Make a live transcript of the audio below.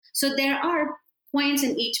So there are points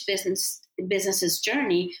in each business's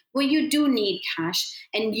journey where you do need cash,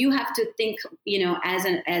 and you have to think, as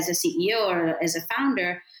a CEO or as a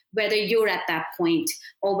founder, whether you're at that point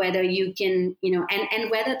or whether you can,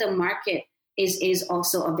 and whether the market is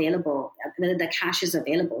also available, whether the cash is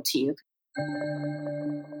available to you.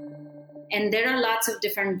 And there are lots of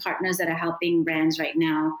different partners that are helping brands right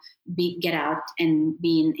now get out and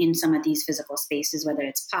be in some of these physical spaces, whether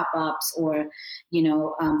it's pop-ups or,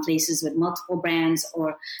 places with multiple brands,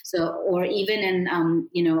 or even in,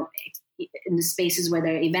 in the spaces where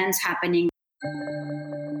there are events happening.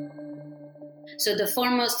 So the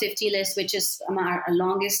Foremost 50 list, which is our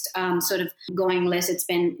longest sort of going list,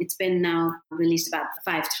 it's been now released about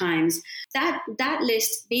 5 times. That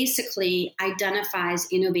list basically identifies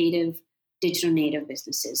innovative digital native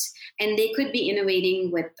businesses, and they could be innovating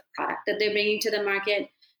with the product that they're bringing to the market,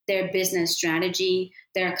 their business strategy,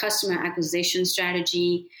 their customer acquisition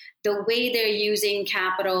strategy, the way they're using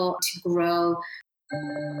capital to grow.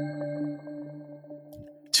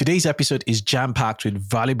 Today's episode is jam-packed with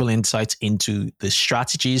valuable insights into the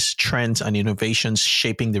strategies, trends, and innovations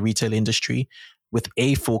shaping the retail industry, with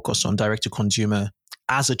a focus on direct-to-consumer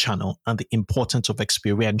as a channel and the importance of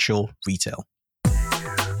experiential retail.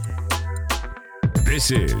 This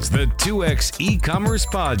is the 2X E-commerce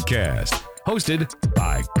podcast, hosted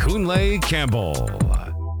by Kunle Campbell.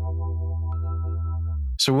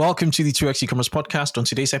 So welcome to the 2X E-commerce podcast. On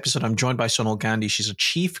today's episode, I'm joined by Sonal Gandhi. She's a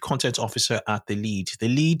chief content officer at The Lead. The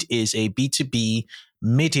Lead is a B2B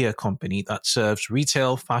media company that serves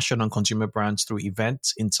retail, fashion, and consumer brands through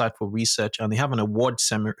events, insightful research, and they have an award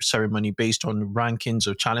ceremony based on rankings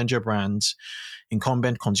of challenger brands,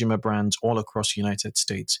 incumbent consumer brands all across the United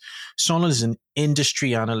States. Sonal is an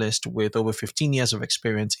industry analyst with over 15 years of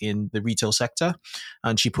experience in the retail sector,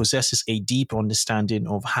 and she possesses a deep understanding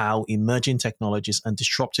of how emerging technologies and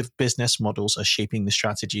disruptive business models are shaping the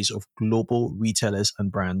strategies of global retailers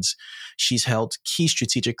and brands. She's held key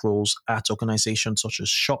strategic roles at organizations such as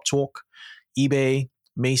ShopTalk, eBay,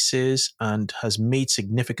 Macy's, and has made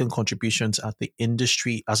significant contributions at the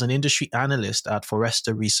industry as an industry analyst at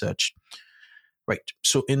Forrester Research. Right.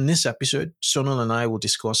 So in this episode, Sonal and I will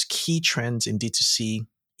discuss key trends in D2C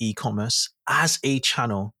e-commerce as a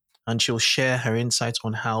channel, and she'll share her insights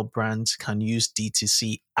on how brands can use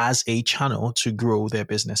D2C as a channel to grow their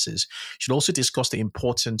businesses. She'll also discuss the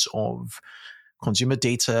importance of consumer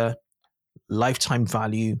data, lifetime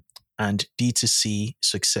value, and D2C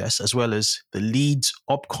success, as well as the Lead's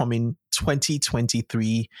upcoming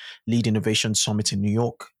 2023 Lead Innovation Summit in New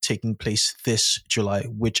York, taking place this July,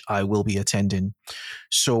 which I will be attending.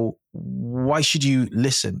 So why should you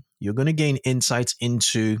listen? You're going to gain insights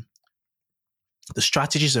into the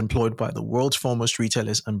strategies employed by the world's foremost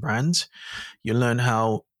retailers and brands. You'll learn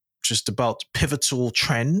how just about pivotal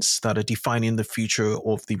trends that are defining the future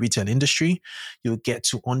of the retail industry. You'll get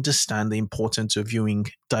to understand the importance of viewing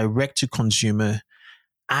direct to consumer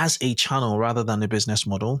as a channel rather than a business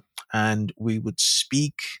model. And we would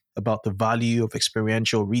speak about the value of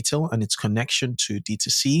experiential retail and its connection to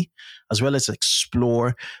D2C, as well as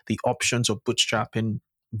explore the options of bootstrapping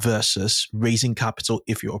versus raising capital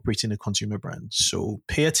if you're operating a consumer brand. So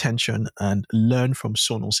pay attention and learn from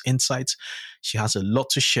Sonal's insights. She has a lot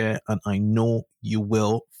to share, and I know you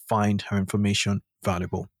will find her information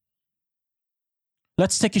valuable.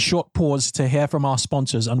 Let's take a short pause to hear from our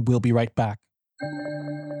sponsors, and we'll be right back.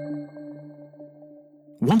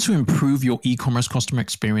 Want to improve your e-commerce customer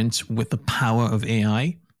experience with the power of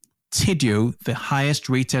AI? Tidio, the highest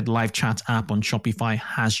rated live chat app on Shopify,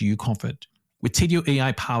 has you covered. With Tidio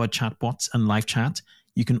AI-powered chatbots and live chat,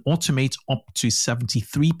 you can automate up to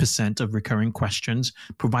 73% of recurring questions,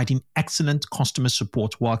 providing excellent customer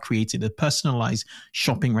support while creating a personalized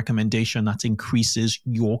shopping recommendation that increases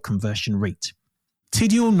your conversion rate.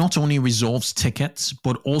 Tidio not only resolves tickets,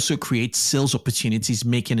 but also creates sales opportunities,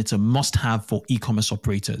 making it a must-have for e-commerce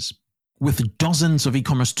operators. With dozens of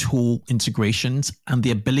e-commerce tool integrations and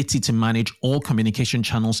the ability to manage all communication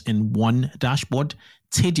channels in one dashboard,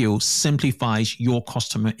 Tidio simplifies your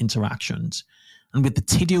customer interactions. And with the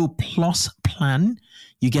Tidio Plus plan,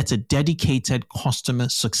 you get a dedicated customer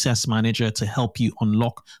success manager to help you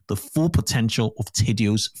unlock the full potential of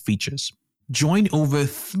Tidio's features. Join over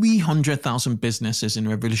 300,000 businesses in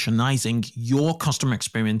revolutionizing your customer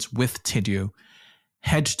experience with Tidio.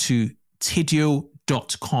 Head to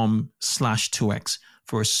tidio.com/2x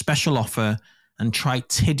for a special offer and try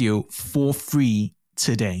Tidio for free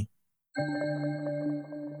today.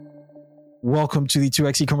 Welcome to the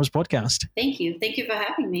 2X E-commerce podcast. Thank you. Thank you for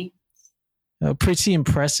having me. A pretty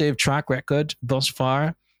impressive track record thus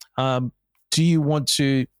far. Do you want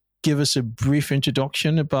to give us a brief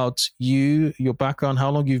introduction about you, your background, how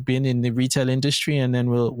long you've been in the retail industry, and then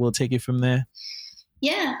we'll take it from there?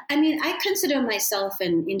 Yeah, I mean, I consider myself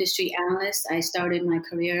an industry analyst. I started my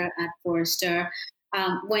career at Forrester,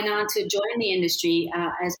 went on to join the industry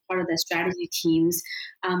as part of the strategy teams,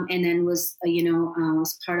 and then was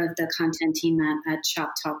part of the content team at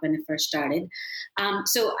Shop Talk when it first started.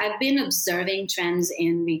 So I've been observing trends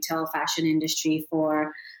in retail fashion industry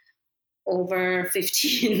for over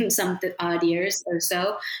 15 something odd years or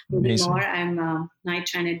so, maybe Amazing. more. I'm not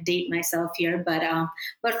trying to date myself here,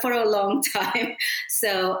 but for a long time.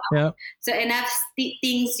 So and I've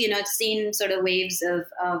things, seen sort of waves of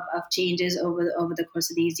changes over the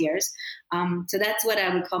course of these years. So that's what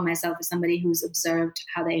I would call myself, as somebody who's observed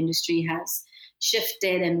how the industry has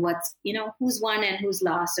shifted and what's, who's won and who's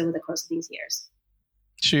lost over the course of these years.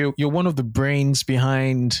 So you're one of the brains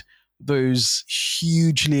behind those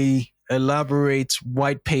hugely elaborate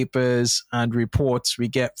white papers and reports we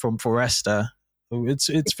get from Forrester.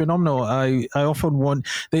 It's phenomenal. I often want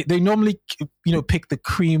they normally pick the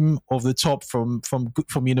cream of the top from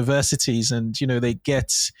universities, and they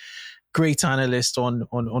get great analysts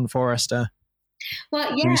on Forrester.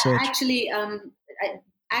 Well, yeah, research. Actually,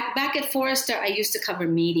 back at Forrester, I used to cover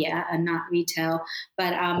media and not retail,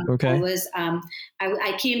 but I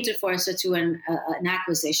came to Forrester through an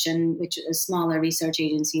acquisition, which is a smaller research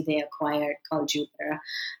agency they acquired called Jupiter.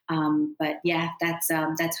 But yeah, that's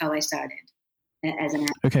how I started as an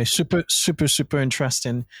actor. Okay, super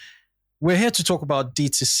interesting. We're here to talk about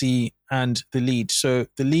D2C and The Lead. So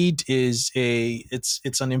The Lead is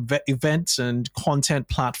it's an event and content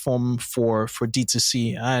platform for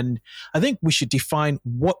D2C. And I think we should define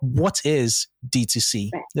what is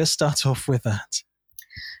D2C. Right. Let's start off with that.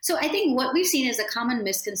 So I think what we've seen as a common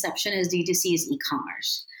misconception is D2C is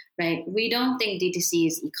e-commerce, right? We don't think D2C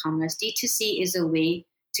is e-commerce. D2C is a way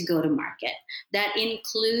to go to market. That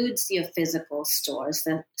includes your physical stores.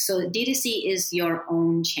 So D2C is your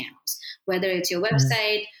own channels, whether it's your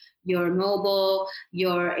website, your mobile,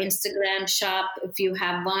 your Instagram shop, if you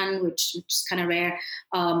have one, which is kind of rare,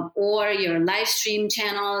 or your live stream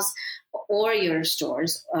channels, or your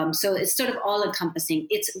stores. So it's sort of all encompassing.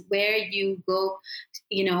 It's where you go,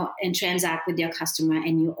 and transact with your customer,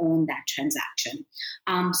 and you own that transaction.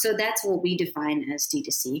 So that's what we define as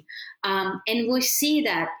D2C. And we see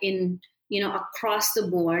that in, across the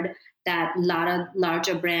board, that a lot of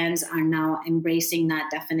larger brands are now embracing that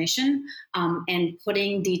definition and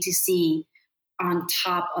putting D2C on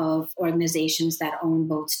top of organizations that own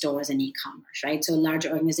both stores and e-commerce, right? So larger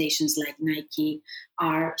organizations like Nike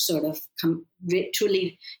are sort of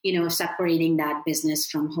truly, separating that business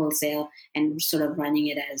from wholesale and sort of running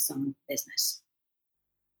it as some business.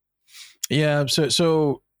 Yeah.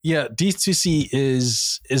 So yeah, D2C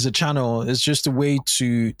is a channel. It's just a way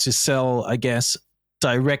to sell, I guess,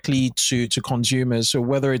 directly to consumers. So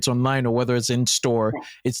whether it's online or whether it's in store,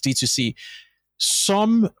 it's D2C.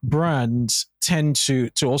 Some brands tend to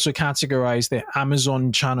also categorize their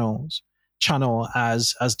Amazon channel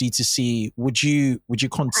as D2C. Would you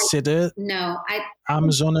consider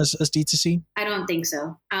Amazon as D2C? I don't think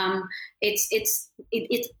so. It's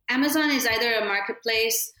Amazon is either a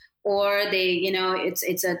marketplace or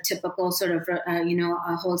it's a typical sort of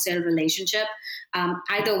a wholesale relationship.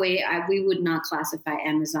 Either way, we would not classify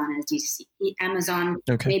Amazon as D2C. Amazon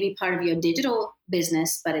may be part of your digital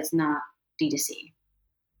business, but it's not D2C.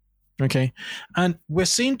 Okay. And we're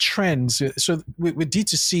seeing trends. So with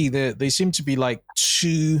D2C, they seem to be like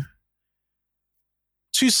two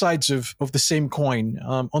sides of the same coin.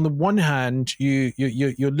 On the one hand,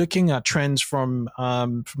 you're looking at trends from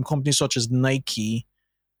companies such as Nike,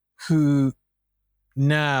 who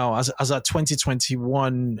now, as at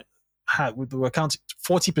 2021, were accounting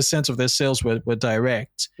 40% of their sales were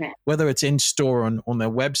direct, whether it's in store or on their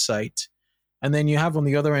website. And then you have on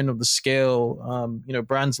the other end of the scale,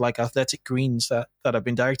 brands like Athletic Greens that have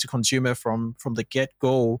been direct to consumer from the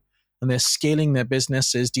get-go, and they're scaling their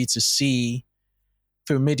businesses D2C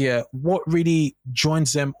through media. What really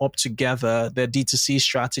joins them up together, their D2C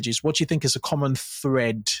strategies? What do you think is a common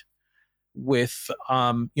thread with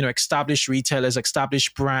established retailers,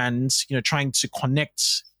 established brands, trying to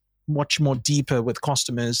connect much more deeper with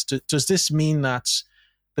customers? Does this mean that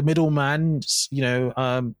the middleman,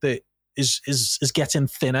 is getting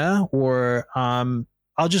thinner, or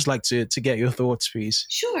I'll just like to get your thoughts, please.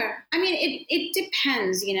 Sure. I mean, it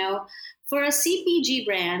depends. For a CPG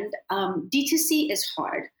brand, D2C is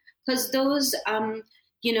hard because those,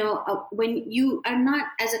 when you are not,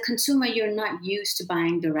 as a consumer, you're not used to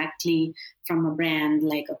buying directly from a brand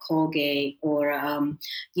like a Colgate or,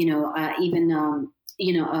 even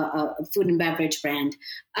a food and beverage brand.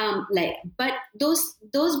 But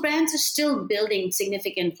those brands are still building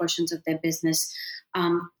significant portions of their business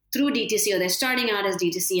through D2C, or they're starting out as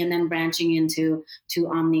D2C and then branching into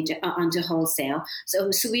onto wholesale. So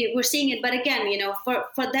we're seeing it. But again,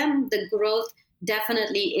 for them, the growth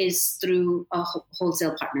definitely is through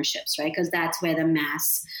wholesale partnerships, right? Because that's where the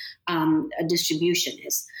mass distribution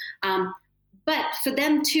is. But for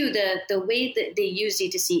them too, the way that they use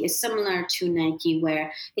D2C is similar to Nike,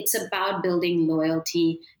 where it's about building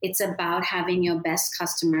loyalty. It's about having your best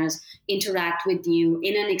customers interact with you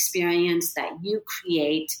in an experience that you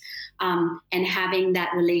create, and having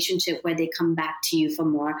that relationship where they come back to you for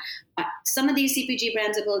more. Some of these CPG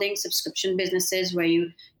brands are building subscription businesses where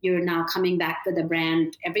you're now coming back with a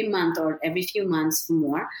brand every month or every few months for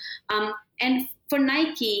more. And for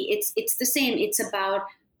Nike, it's the same. It's about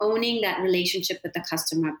owning that relationship with the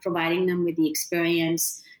customer, providing them with the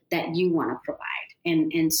experience that you want to provide.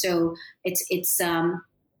 And so it's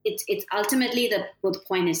ultimately the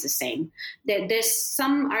point is the same. There's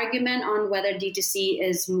some argument on whether D2C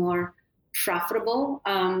is more profitable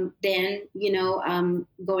than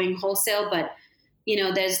going wholesale, but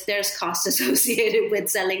there's costs associated with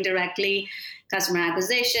selling directly, customer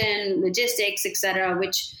acquisition, logistics, etc.,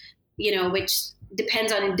 which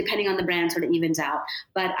depending on the brand, sort of evens out.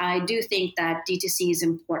 But I do think that D2C is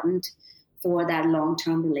important for that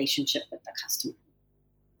long-term relationship with the customer.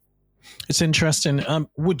 It's interesting.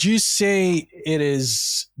 Would you say it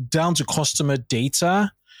is down to customer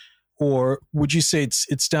data, or would you say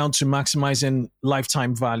it's down to maximizing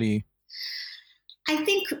lifetime value? I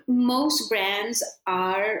think most brands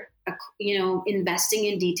are, investing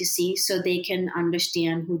in D2C so they can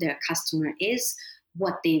understand who their customer is,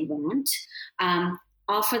 what they want,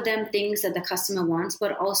 offer them things that the customer wants,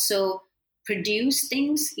 but also produce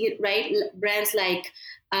things, right? Brands like,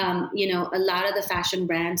 a lot of the fashion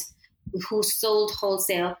brands who sold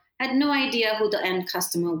wholesale had no idea who the end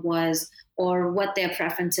customer was or what their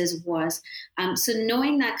preferences was. So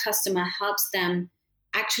knowing that customer helps them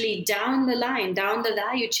actually down the line, down the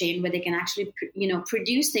value chain, where they can actually,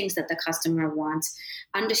 produce things that the customer wants,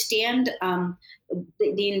 understand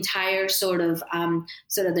the entire sort of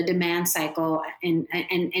the demand cycle, and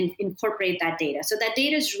incorporate that data. So that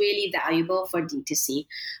data is really valuable for D2C.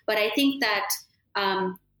 But I think that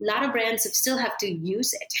a lot of brands still have to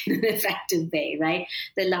use it in an effective way, right?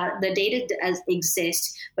 The data does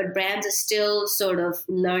exist, but brands are still sort of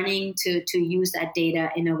learning to use that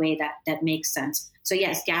data in a way that makes sense. So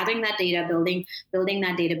yes, gathering that data, building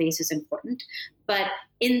that database is important. But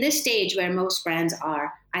in this stage where most brands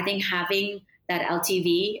are, I think having that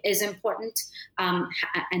LTV is important, and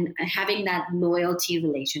having that loyalty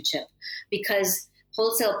relationship, because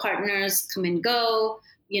wholesale partners come and go,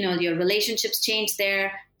 your relationships change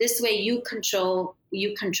there. This way you control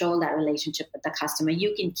that relationship with the customer.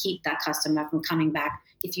 You can keep that customer from coming back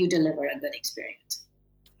if you deliver a good experience.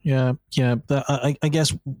 Yeah. I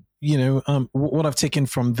guess, what I've taken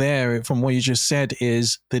from what you just said,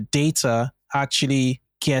 is the data actually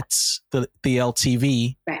gets the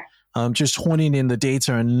LTV. Right. Just honing in the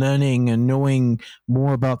data and learning and knowing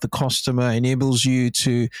more about the customer enables you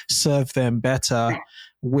to serve them better, right,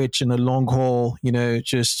 which in the long haul,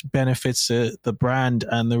 just benefits the brand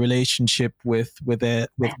and the relationship with their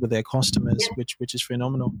customers, yeah, which is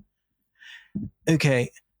phenomenal. Okay.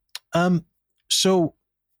 So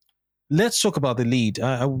let's talk about the lead.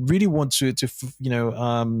 I really want to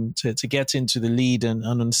get into the lead and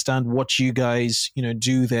understand what you guys,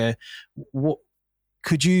 do there. What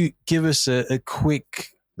could you give us a quick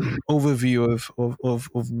overview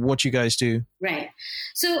of what you guys do? Right.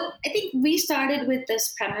 So I think we started with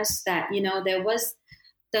this premise that, there was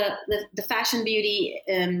the fashion, beauty,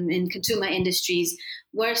 and consumer industries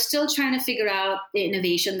were still trying to figure out the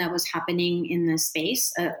innovation that was happening in the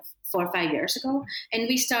space 4 or 5 years ago. And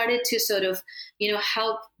we started to sort of,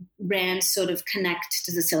 help brands sort of connect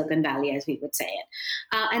to the Silicon Valley, as we would say it.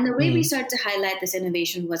 And the way we started to highlight this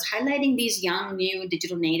innovation was highlighting these young, new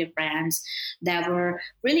digital native brands that were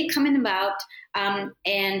really coming about,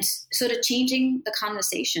 and sort of changing the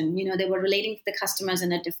conversation. They were relating to the customers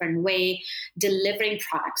in a different way, delivering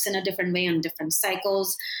products in a different way on different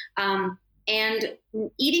cycles, and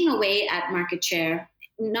eating away at market share,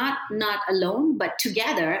 not alone, but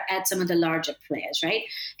together at some of the larger players, right?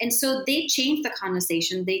 And so they changed the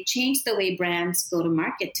conversation. They changed the way brands go to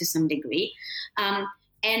market to some degree.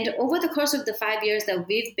 And over the course of the 5 years that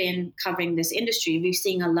we've been covering this industry, we've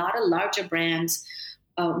seen a lot of larger brands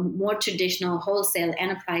more traditional wholesale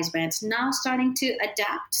enterprise brands now starting to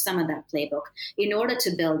adapt some of that playbook in order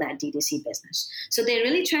to build that D2C business. So they're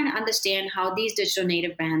really trying to understand how these digital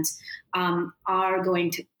native brands are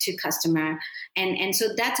going to customer. And so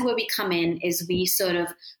that's where we come in, is we sort of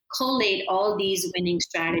collate all these winning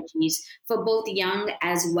strategies for both young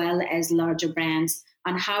as well as larger brands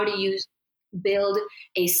on how to build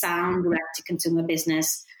a sound direct-to-consumer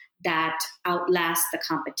business that outlasts the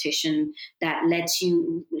competition, that lets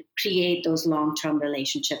you create those long-term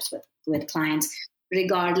relationships with clients,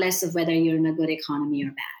 regardless of whether you're in a good economy or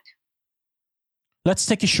bad. Let's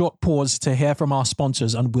take a short pause to hear from our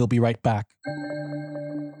sponsors, and we'll be right back.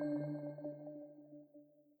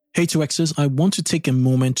 Hey 2Xers, I want to take a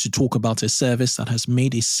moment to talk about a service that has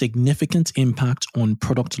made a significant impact on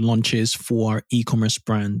product launches for our e-commerce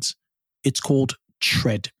brands. It's called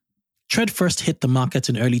Tread. Tread first hit the market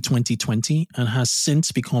in early 2020 and has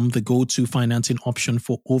since become the go-to financing option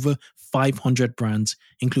for over 500 brands,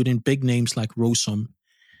 including big names like Rosum.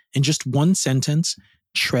 In just one sentence,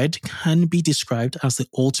 Tread can be described as the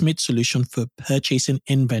ultimate solution for purchasing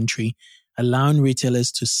inventory, allowing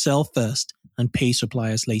retailers to sell first and pay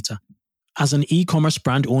suppliers later. As an e-commerce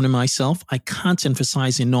brand owner myself, I can't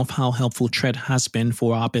emphasize enough how helpful Tread has been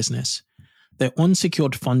for our business. Their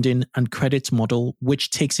unsecured funding and credit model,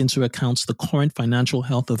 which takes into account the current financial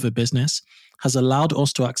health of a business, has allowed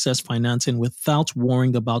us to access financing without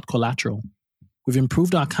worrying about collateral. We've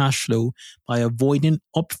improved our cash flow by avoiding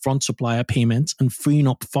upfront supplier payments and freeing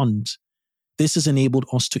up funds. This has enabled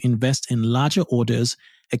us to invest in larger orders,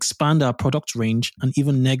 expand our product range, and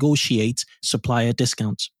even negotiate supplier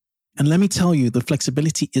discounts. And let me tell you, the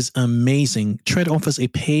flexibility is amazing. Tread offers a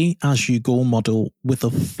pay-as-you-go model with a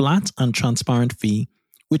flat and transparent fee,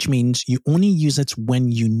 which means you only use it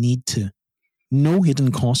when you need to. No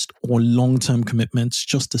hidden cost or long-term commitments,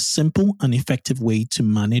 just a simple and effective way to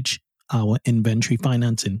manage our inventory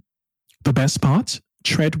financing. The best part?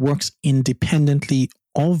 Tread works independently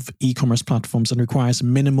of e-commerce platforms and requires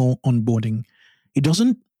minimal onboarding. It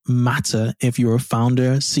doesn't matter if you're a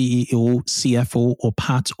founder, CEO, CFO, or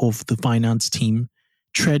part of the finance team.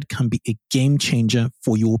 Tread can be a game changer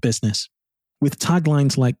for your business. With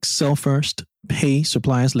taglines like sell first, pay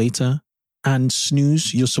suppliers later, and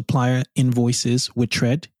snooze your supplier invoices with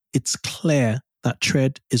Tread, it's clear that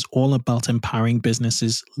Tread is all about empowering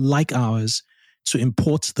businesses like ours to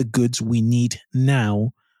import the goods we need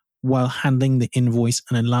now while handling the invoice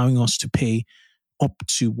and allowing us to pay up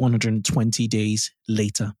to 120 days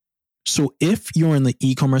later. So if you're in the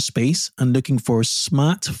e-commerce space and looking for a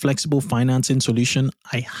smart, flexible financing solution,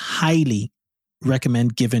 I highly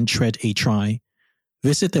recommend giving Tread a try.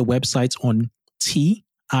 Visit their website on treyd.io.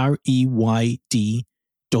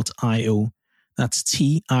 That's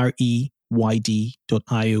treyd.io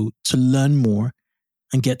to learn more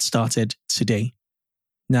and get started today.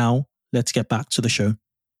 Now, let's get back to the show.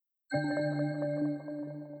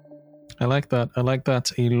 I like that. I like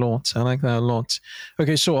that a lot.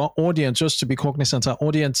 Okay, so our audience, just to be cognizant, our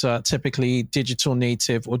audience are typically digital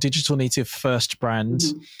native or digital native first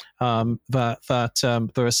brands. They're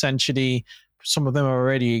essentially, some of them are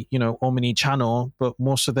already, omni-channel, but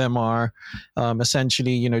most of them are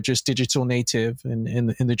essentially, just digital native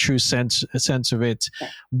in the true sense of it.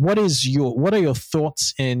 What are your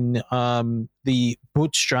thoughts in the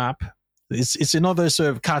bootstrap? It's another sort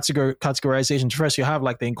of categorization. First, you have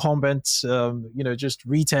like the incumbents, just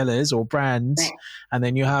retailers or brands, right. And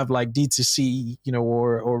then you have like D2C,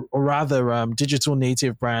 or rather digital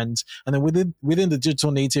native brands, and then within the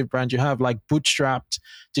digital native brand, you have like bootstrapped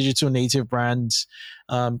digital native brands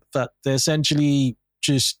that they essentially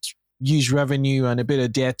just use revenue and a bit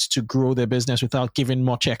of debt to grow their business without giving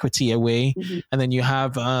much equity away, and then you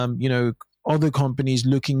have other companies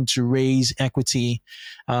looking to raise equity,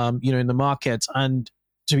 in the market. And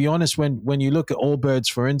to be honest, when you look at Allbirds,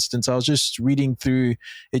 for instance, I was just reading through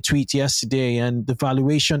a tweet yesterday, and the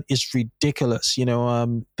valuation is ridiculous.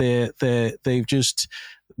 They've just,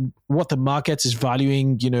 what the market is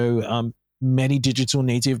valuing, many digital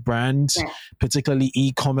native brands, yeah, particularly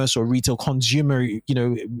e-commerce or retail consumer,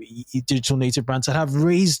 digital native brands that have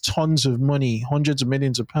raised tons of money, hundreds of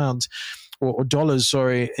millions of pounds or dollars,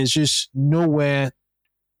 sorry, is just nowhere.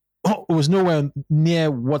 It was nowhere near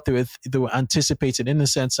what they were anticipated, in the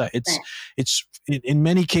sense that it's in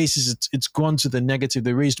many cases it's gone to the negative.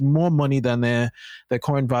 They raised more money than their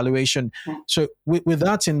current valuation. Yeah. So with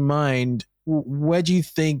that in mind, where do you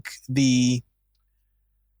think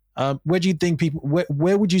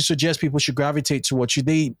where would you suggest people should gravitate towards? Should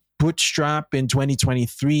they bootstrap in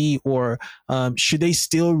 2023, or should they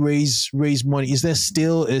still raise money? Is there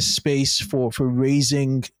still a space for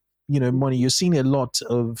raising, money. You're seeing a lot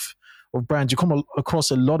of brands. You come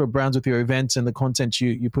across a lot of brands with your events and the content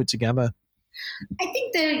you put together. I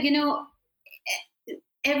think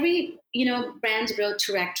every brand's growth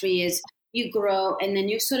trajectory is you grow and then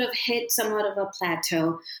you sort of hit somewhat of a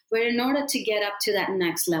plateau where in order to get up to that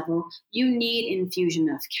next level, you need infusion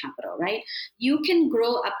of capital, right? You can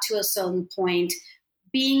grow up to a certain point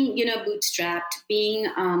being, bootstrapped, being,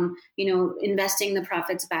 investing the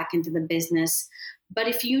profits back into the business. But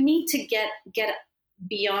if you need to get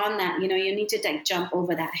beyond that, you need to jump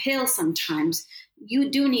over that hill sometimes, you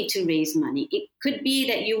do need to raise money. It could be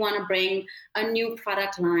that you want to bring a new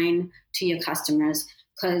product line to your customers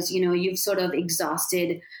because, you've sort of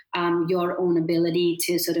exhausted your own ability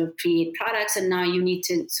to sort of create products. And now you need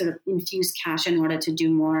to sort of infuse cash in order to do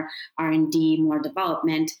more R&D, more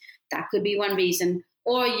development. That could be one reason.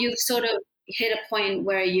 Or you've sort of hit a point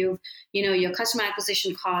where your customer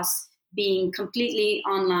acquisition costs being completely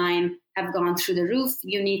online have gone through the roof.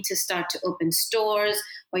 You need to start to open stores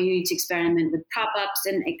or you need to experiment with pop-ups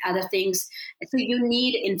and other things. So you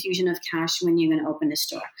need infusion of cash when you're going to open a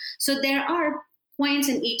store. So there are points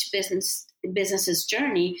in each business's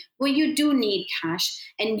journey where you do need cash,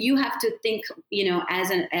 and you have to think,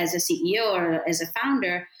 as a CEO or as a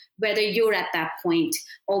founder, whether you're at that point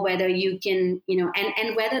or whether you can,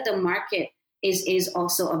 and whether the market is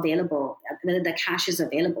also available, whether the cash is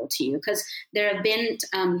available to you. Because there have been,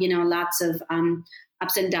 lots of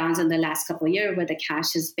ups and downs in the last couple of years where the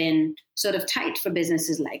cash has been sort of tight for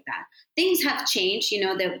businesses like that. Things have changed.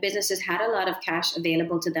 The businesses had a lot of cash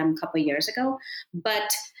available to them a couple of years ago,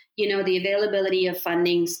 but, the availability of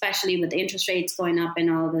funding, especially with the interest rates going up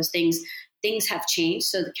and all of those things have changed.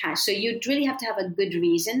 So the cash, so you'd really have to have a good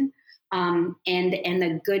reason and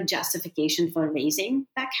a good justification for raising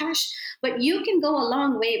that cash. But you can go a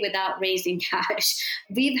long way without raising cash.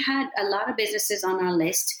 We've had a lot of businesses on our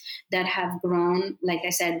list that have grown, like I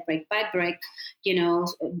said, brick by brick,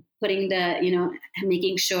 putting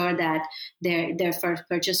making sure that their first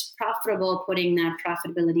purchase profitable, putting that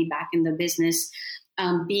profitability back in the business.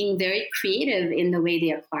 Being very creative in the way they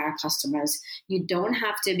acquire customers. You don't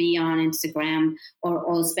have to be on Instagram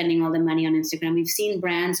or spending all the money on Instagram. We've seen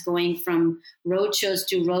brands going from roadshows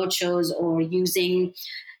to roadshows or using,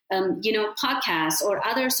 podcasts or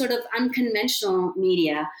other sort of unconventional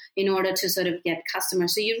media in order to sort of get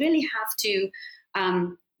customers. So you really have to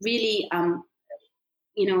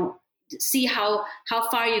see how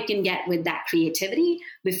far you can get with that creativity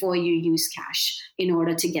before you use cash in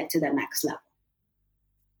order to get to the next level.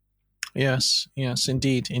 Yes,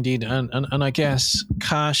 indeed. And I guess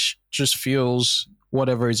cash just fuels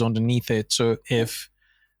whatever is underneath it. So if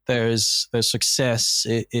there's success,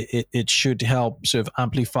 it should help sort of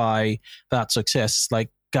amplify that success. It's like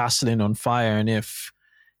gasoline on fire. And if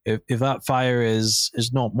that fire is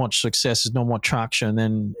not much success, is not much traction,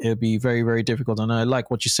 then it'll be very, very difficult. And I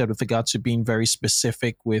like what you said with regard to being very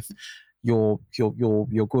specific with your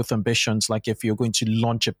growth ambitions. Like if you're going to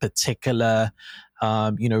launch a particular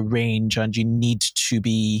range and you need to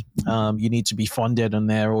be funded on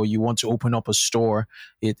there, or you want to open up a store,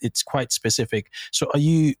 it's quite specific. So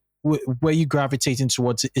where you gravitating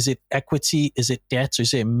towards? Is it equity? Is it debt? Or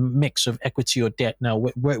is it a mix of equity or debt now?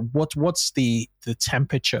 What's the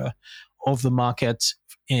temperature of the market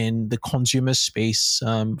in the consumer space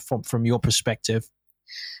from your perspective?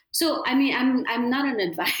 So, I mean, I'm not an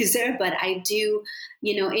advisor, but I do,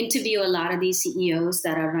 interview a lot of these CEOs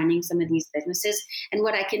that are running some of these businesses. And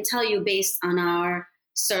what I can tell you based on our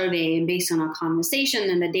survey and based on our conversation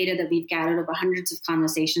and the data that we've gathered over hundreds of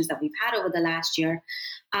conversations that we've had over the last year,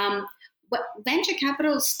 what venture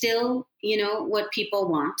capital is still, what people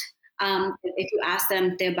want. If you ask them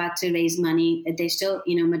if they're about to raise money, they still,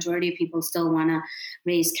 majority of people still want to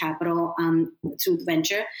raise capital through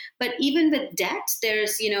venture. But even with debt,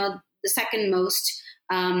 there's, the second most,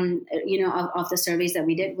 of the surveys that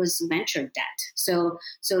we did was venture debt. So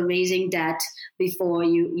raising debt before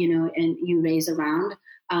and you raise a round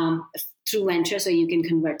through venture, so you can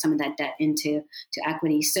convert some of that debt into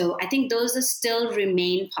equity. So I think those still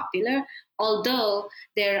remain popular. Although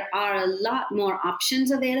there are a lot more options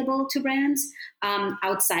available to brands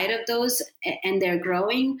outside of those, and they're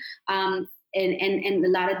growing. And a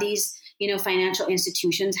lot of these, financial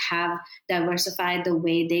institutions have diversified the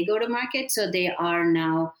way they go to market. So they are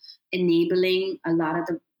now enabling a lot of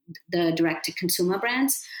the direct-to-consumer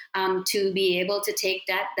brands to be able to take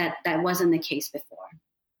that wasn't the case before.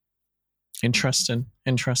 Interesting.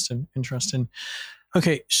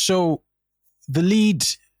 Okay, so the lead,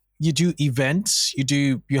 you do events,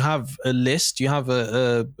 you have a list, you have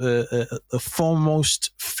a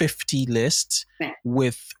foremost 50 list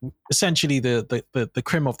with essentially the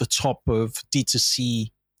cream of the top of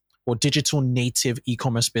D2C or digital native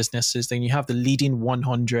e-commerce businesses. Then you have the leading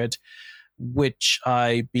 100, which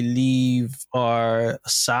I believe are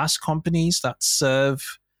SaaS companies that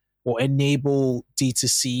serve or enable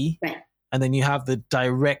D2C. Right. And then you have the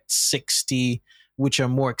direct 60, which are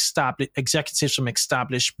more established executives from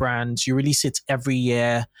established brands. You release it every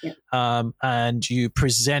year, and you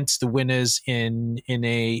present the winners in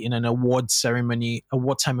an award ceremony.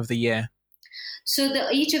 What time of the year? So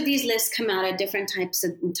each of these lists come out at different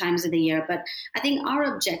times of the year, but I think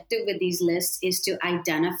our objective with these lists is to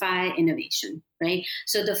identify innovation, right?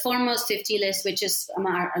 So the foremost 50 list, which is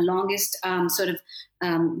our longest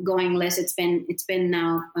going list, it's been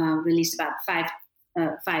now released about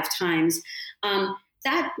five times.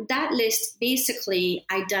 That list basically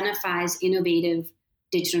identifies innovative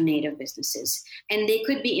digital native businesses, and they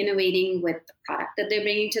could be innovating with the product that they're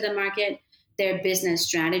bringing to the market, their business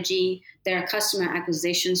strategy, their customer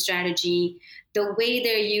acquisition strategy, the way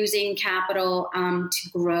they're using capital to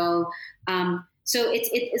grow. So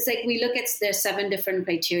it's like we look at their 7 different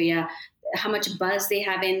criteria, how much buzz they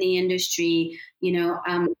have in the industry,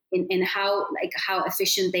 in how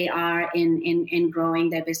efficient they are in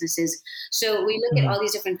growing their businesses. So we look at all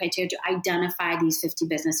these different criteria to identify these 50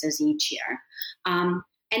 businesses each year.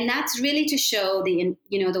 And that's really to show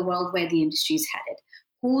the world where the industry is headed.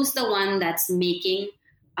 Who's the one that's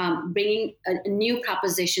bringing a new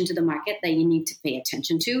proposition to the market that you need to pay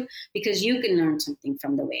attention to, because you can learn something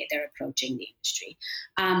from the way they're approaching the industry.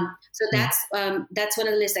 So that's one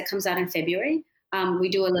of the lists that comes out in February. We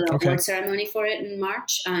do a little award ceremony for it in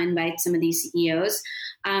March, invite some of these CEOs.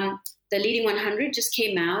 The leading 100 just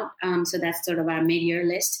came out, so that's sort of our mid-year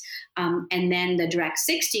list. And then the direct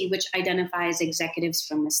 60, which identifies executives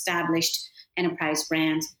from established enterprise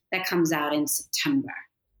brands, that comes out in September.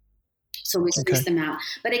 So we squeeze them out.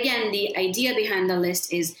 But again, the idea behind the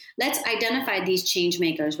list is let's identify these change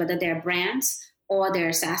makers, whether they're brands or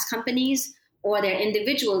they're SaaS companies or they're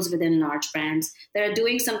individuals within large brands that are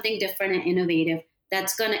doing something different and innovative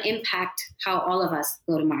that's going to impact how all of us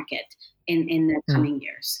go to market in the coming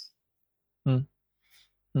years.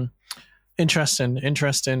 Interesting.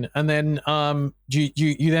 And then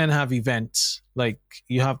you then have events, like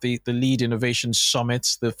you have the Lead Innovation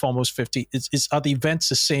Summit, the foremost 50. Are the events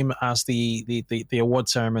the same as the award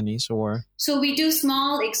ceremonies, or? So we do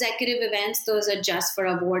small executive events. Those are just for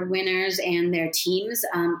award winners and their teams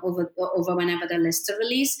over whenever the lists are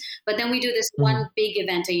released. But then we do this one big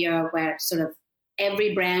event a year where sort of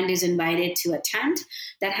every brand is invited to attend.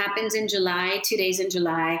 That happens in July, 2 days in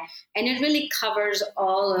July. And it really covers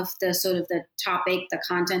all of the sort of the topic, the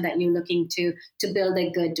content that you're looking to build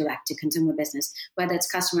a good direct-to-consumer business, whether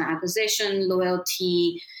it's customer acquisition,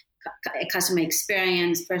 loyalty, customer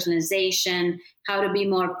experience, personalization, how to be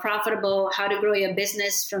more profitable, how to grow your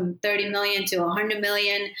business from 30 million to 100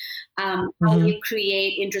 million, how you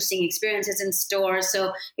create interesting experiences in stores.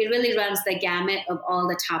 So it really runs the gamut of all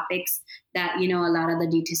the topics that, a lot of the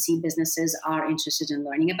D2C businesses are interested in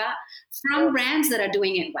learning about from brands that are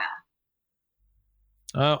doing it well.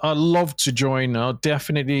 I'd love to join. I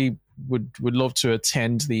definitely would love to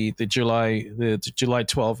attend the July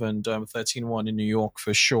 12 and 13 one in New York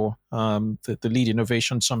for sure. The Lead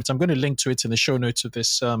Innovation Summit. I'm going to link to it in the show notes of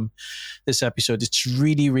this episode. It's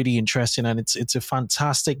really, really interesting, and it's a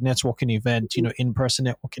fantastic networking event. In-person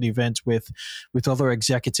networking event with other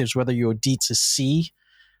executives, whether you're D2C.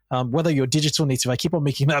 Whether you're digital native, I keep on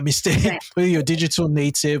making that mistake. Right. Whether you're digital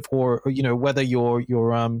native or whether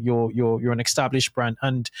you're an established brand.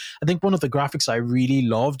 And I think one of the graphics I really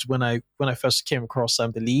loved when I first came across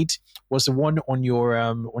the Lead was the one on your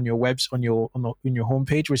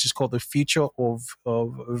homepage, which is called the future of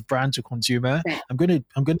brand to consumer. Right. I'm going to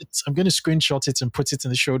screenshot it and put it in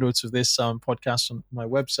the show notes of this podcast on my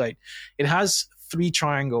website. It has 3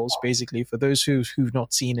 triangles, basically, for those who've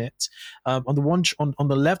not seen it. On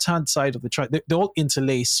the left hand side of the triangle, they're all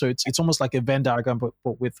interlaced, so it's almost like a Venn diagram, but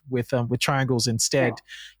with triangles instead.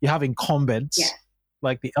 You have incumbents,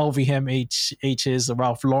 like the LVMHs, the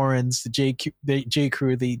Ralph Lauren's, the J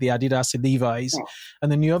Crew, the Adidas, the Levi's,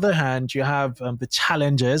 and then the other hand, you have the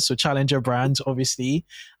challengers, so challenger brands, obviously,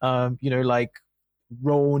 like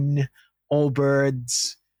Rhone,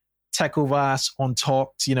 Allbirds, Tecovas, On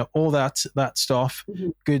Top, all that stuff,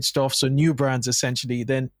 good stuff. So new brands, essentially.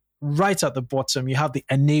 Then right at the bottom, you have the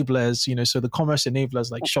enablers, so the commerce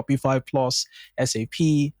enablers like Shopify Plus,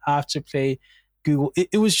 SAP, Afterpay, Google.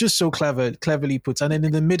 It was just so cleverly put. And then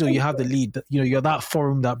in the middle, you have the lead. You're that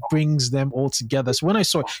forum that brings them all together. So when I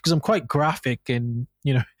saw it, because I'm quite graphic and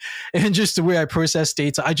and just the way I process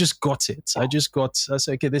data, I just got it. I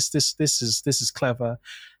said, okay, this is clever.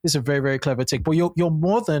 This is a very, very clever take. But you're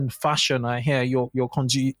more than fashion. I hear you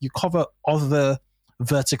cover other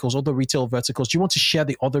verticals, other retail verticals. Do you want to share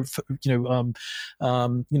the other,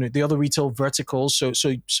 the other retail verticals, so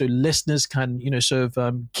listeners can,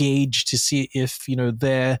 gauge to see if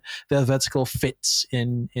their vertical fits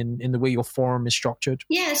in the way your forum is structured?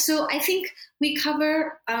 Yeah, so I think we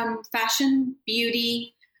cover fashion,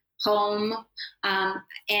 beauty, home,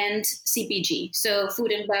 and CPG. So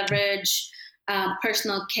food and beverage,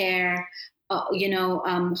 personal care,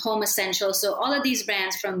 home essentials. So all of these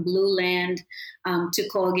brands from Blueland to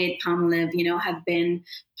Colgate, Palmolive, have been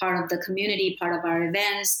part of the community, part of our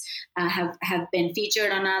events, have been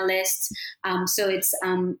featured on our lists. So it's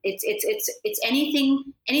anything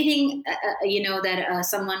that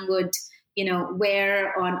someone would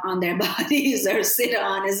wear on their bodies or sit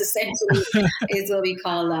on is essentially is what we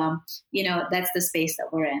call that's the space that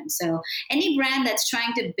we're in. So any brand that's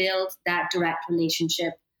trying to build that direct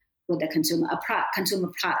relationship with the consumer, consumer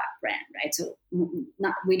product brand, right? So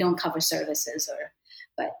we don't cover services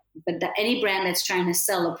but any brand that's trying to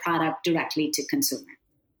sell a product directly to consumer.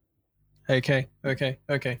 Okay.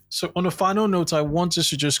 So on a final note, I want us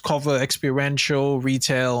to just cover experiential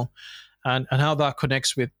retail and how that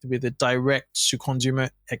connects with the direct to consumer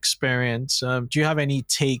experience. Do you have any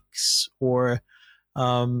takes or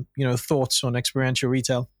thoughts on experiential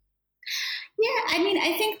retail? Yeah, I mean,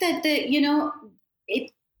 I think that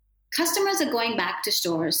customers are going back to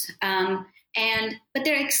stores, but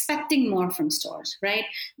they're expecting more from stores, right?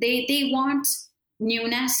 They want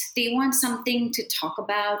newness. They want something to talk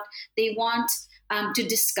about. They want to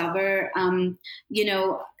discover,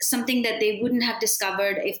 something that they wouldn't have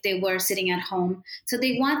discovered if they were sitting at home. So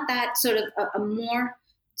they want that sort of a more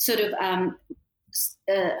sort of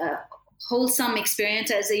wholesome experience,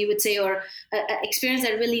 as you would say, or an experience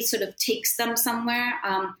that really sort of takes them somewhere.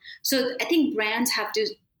 So I think brands have to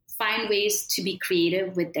find ways to be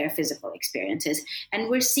creative with their physical experiences. And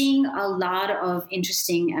we're seeing a lot of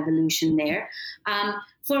interesting evolution there.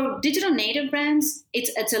 For digital native brands,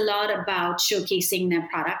 it's a lot about showcasing their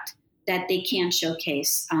product that they can't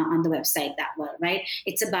showcase on the website that well, right?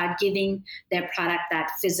 It's about giving their product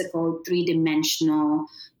that physical, three-dimensional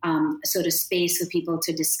sort of space for people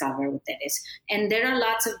to discover what that is. And there are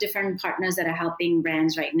lots of different partners that are helping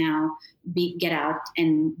brands right now get out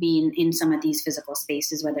and be in some of these physical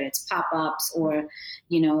spaces, whether it's pop-ups or,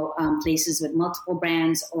 places with multiple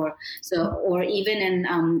brands or even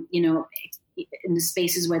in the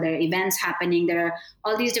spaces where there are events happening. There are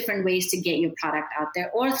all these different ways to get your product out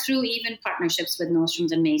there, or through even partnerships with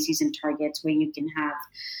Nordstrom's and Macy's and Targets, where you can have,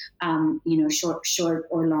 short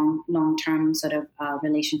or long-term sort of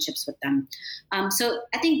relationships with them. So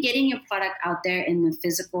I think getting your product out there in the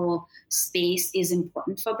physical space is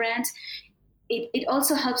important for brands. It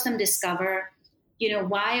also helps them discover,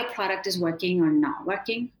 why a product is working or not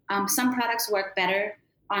working. Some products work better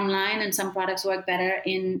online, and some products work better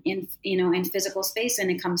in physical space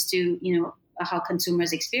when it comes to how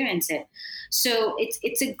consumers experience it. So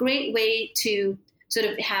it's a great way to sort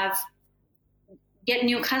of get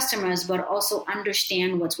new customers, but also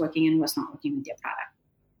understand what's working and what's not working with your product.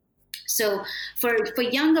 So for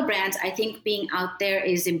younger brands, I think being out there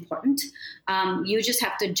is important. You just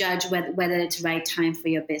have to judge whether it's the right time for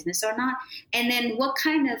your business or not, and then what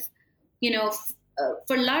kind of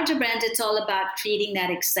for larger brands, it's all about creating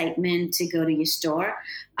that excitement to go to your store.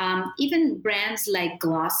 Even brands like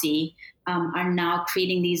Glossy are now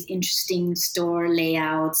creating these interesting store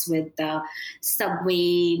layouts with the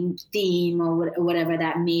subway theme or whatever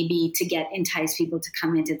that may be to entice people to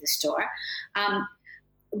come into the store.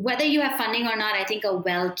 Whether you have funding or not, I think a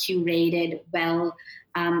well-curated,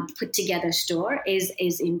 put together store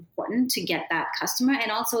is important to get that customer,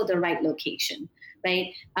 and also the right location.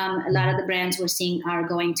 Right. A lot of the brands we're seeing are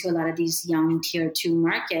going to a lot of these young tier 2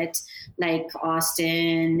 markets like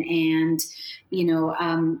Austin and,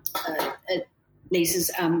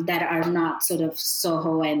 places that are not sort of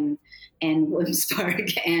Soho and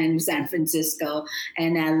Williamsburg and San Francisco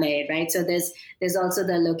and LA. Right. So there's also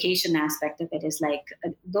the location aspect of it, is like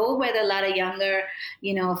go where a lot of younger,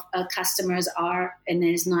 customers are, and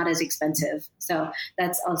it's not as expensive. So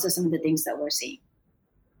that's also some of the things that we're seeing.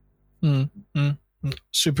 Mm-hmm.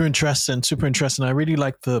 Super interesting. I really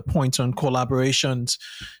like the point on collaborations.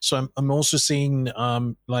 So I'm also seeing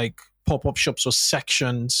like pop-up shops or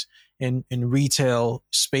sections in retail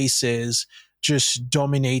spaces just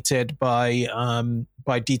dominated by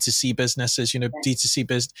D2C businesses,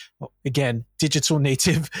 D2C again, digital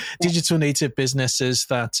native businesses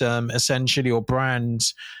that essentially, or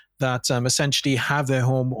brands that essentially have their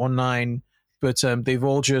home online, but they've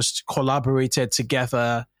all just collaborated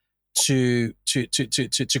together to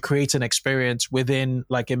create an experience within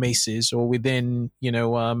like a Macy's or within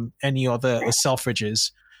any other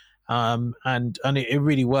Selfridges, and it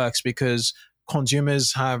really works because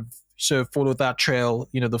consumers have sort of followed that trail,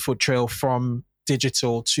 the foot trail from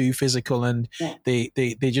digital to physical, and they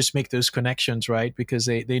just make those connections, right? Because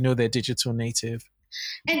they know they're digital native.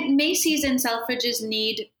 And Macy's and Selfridges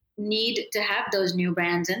need to have those new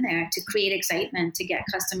brands in there to create excitement, to get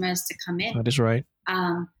customers to come in. That is right.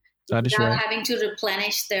 That is without right. having to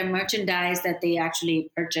replenish their merchandise that they actually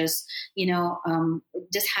purchase,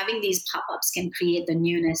 just having these pop-ups can create the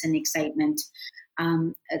newness and excitement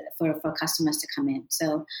for customers to come in.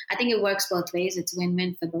 So I think it works both ways. It's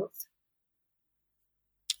win-win for both.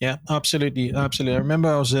 Yeah, absolutely. I remember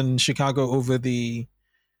I was in Chicago over the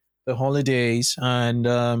holidays, and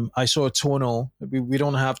I saw a Tonal. We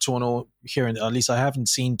don't have Tonal here, at least I haven't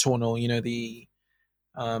seen Tonal. It's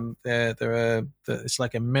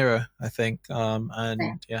like a mirror, I think,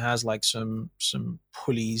 and it has like some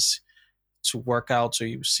pulleys to work out, so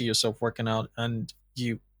you see yourself working out, and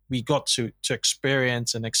we got to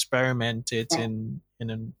experience and experiment it in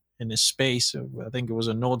a space. I think it was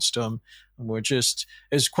a Nordstrom, and it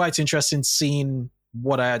was quite interesting seeing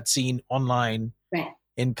what I had seen online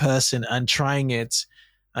in person and trying it.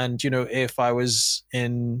 And if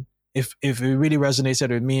it really resonated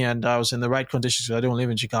with me and I was in the right conditions, because I don't live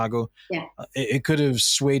in Chicago, it could have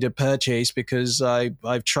swayed a purchase, because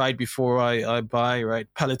I've tried before I buy, right?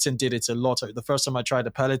 Peloton did it a lot. The first time I tried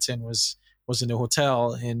a Peloton was in a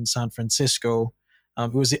hotel in San Francisco.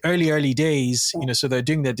 It was the early days, so they're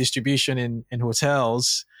doing their distribution in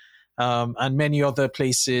hotels, and many other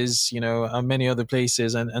places,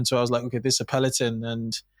 and so I was like, okay, this is a Peloton,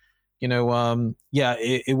 and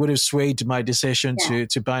it would have swayed my decision to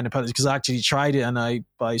buy a Peloton, because I actually tried it and I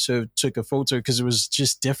sort of took a photo because it was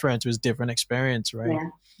just different. It was a different experience, right? Yeah.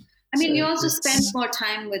 I mean, you also spend more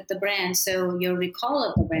time with the brand, so your recall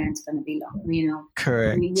of the brand's going to be long,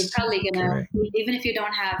 Correct. You're probably going to, even if you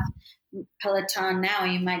don't have Peloton now,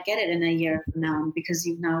 you might get it in a year from now, because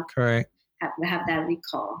you've now have that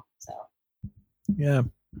recall. So yeah.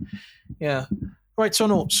 Right,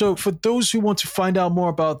 Sonal. So for those who want to find out more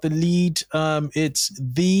about the Lead, it's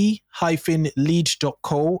the-lead.co.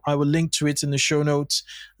 I will link to it in the show notes.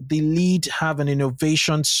 The Lead have an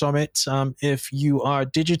innovation summit. If you are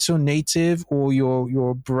digital native or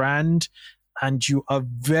your brand, and you are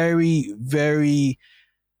very, very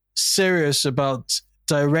serious about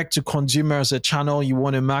direct to consumer as a channel you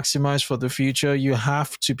want to maximize for the future, you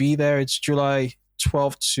have to be there. It's July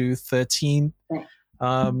 12th to 13th.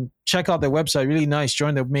 Check out their website, really nice.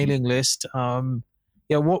 Join the mailing list.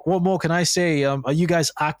 What more can I say? Are you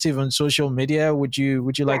guys active on social media? Would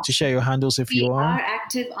you like to share your handles if you are? We are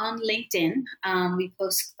active on LinkedIn. We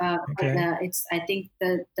post it's, I think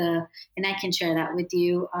and I can share that with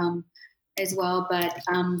you as well, but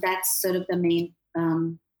that's sort of the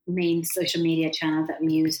main social media channel that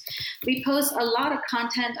we use. We post a lot of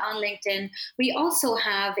content on LinkedIn. We also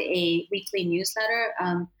have a weekly newsletter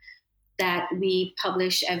that we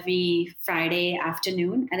publish every Friday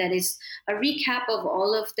afternoon, and that is a recap of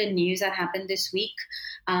all of the news that happened this week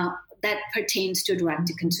that pertains to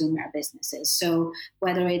direct-to-consumer businesses. So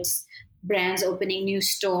whether it's brands opening new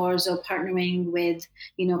stores or partnering with,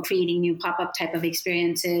 creating new pop-up type of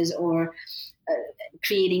experiences, or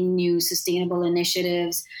creating new sustainable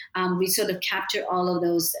initiatives, we sort of capture all of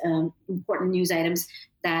those important news items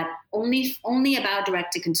that only about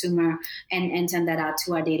direct to consumer, and send that out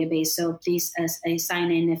to our database. So please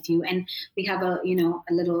sign in and we have a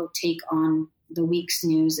little take on the week's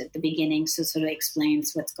news at the beginning, so sort of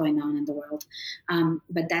explains what's going on in the world.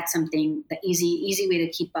 But that's something, the easy way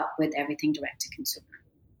to keep up with everything direct to consumer.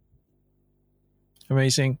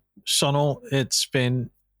 Amazing. Sonal, it's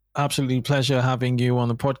been absolutely pleasure having you on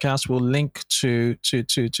the podcast. We'll link to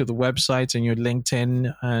the website and your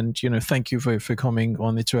LinkedIn, and thank you for coming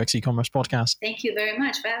on the 2X e-commerce podcast. Thank you very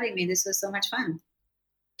much for having me. This was so much fun.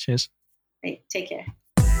 Cheers. Hey, take care.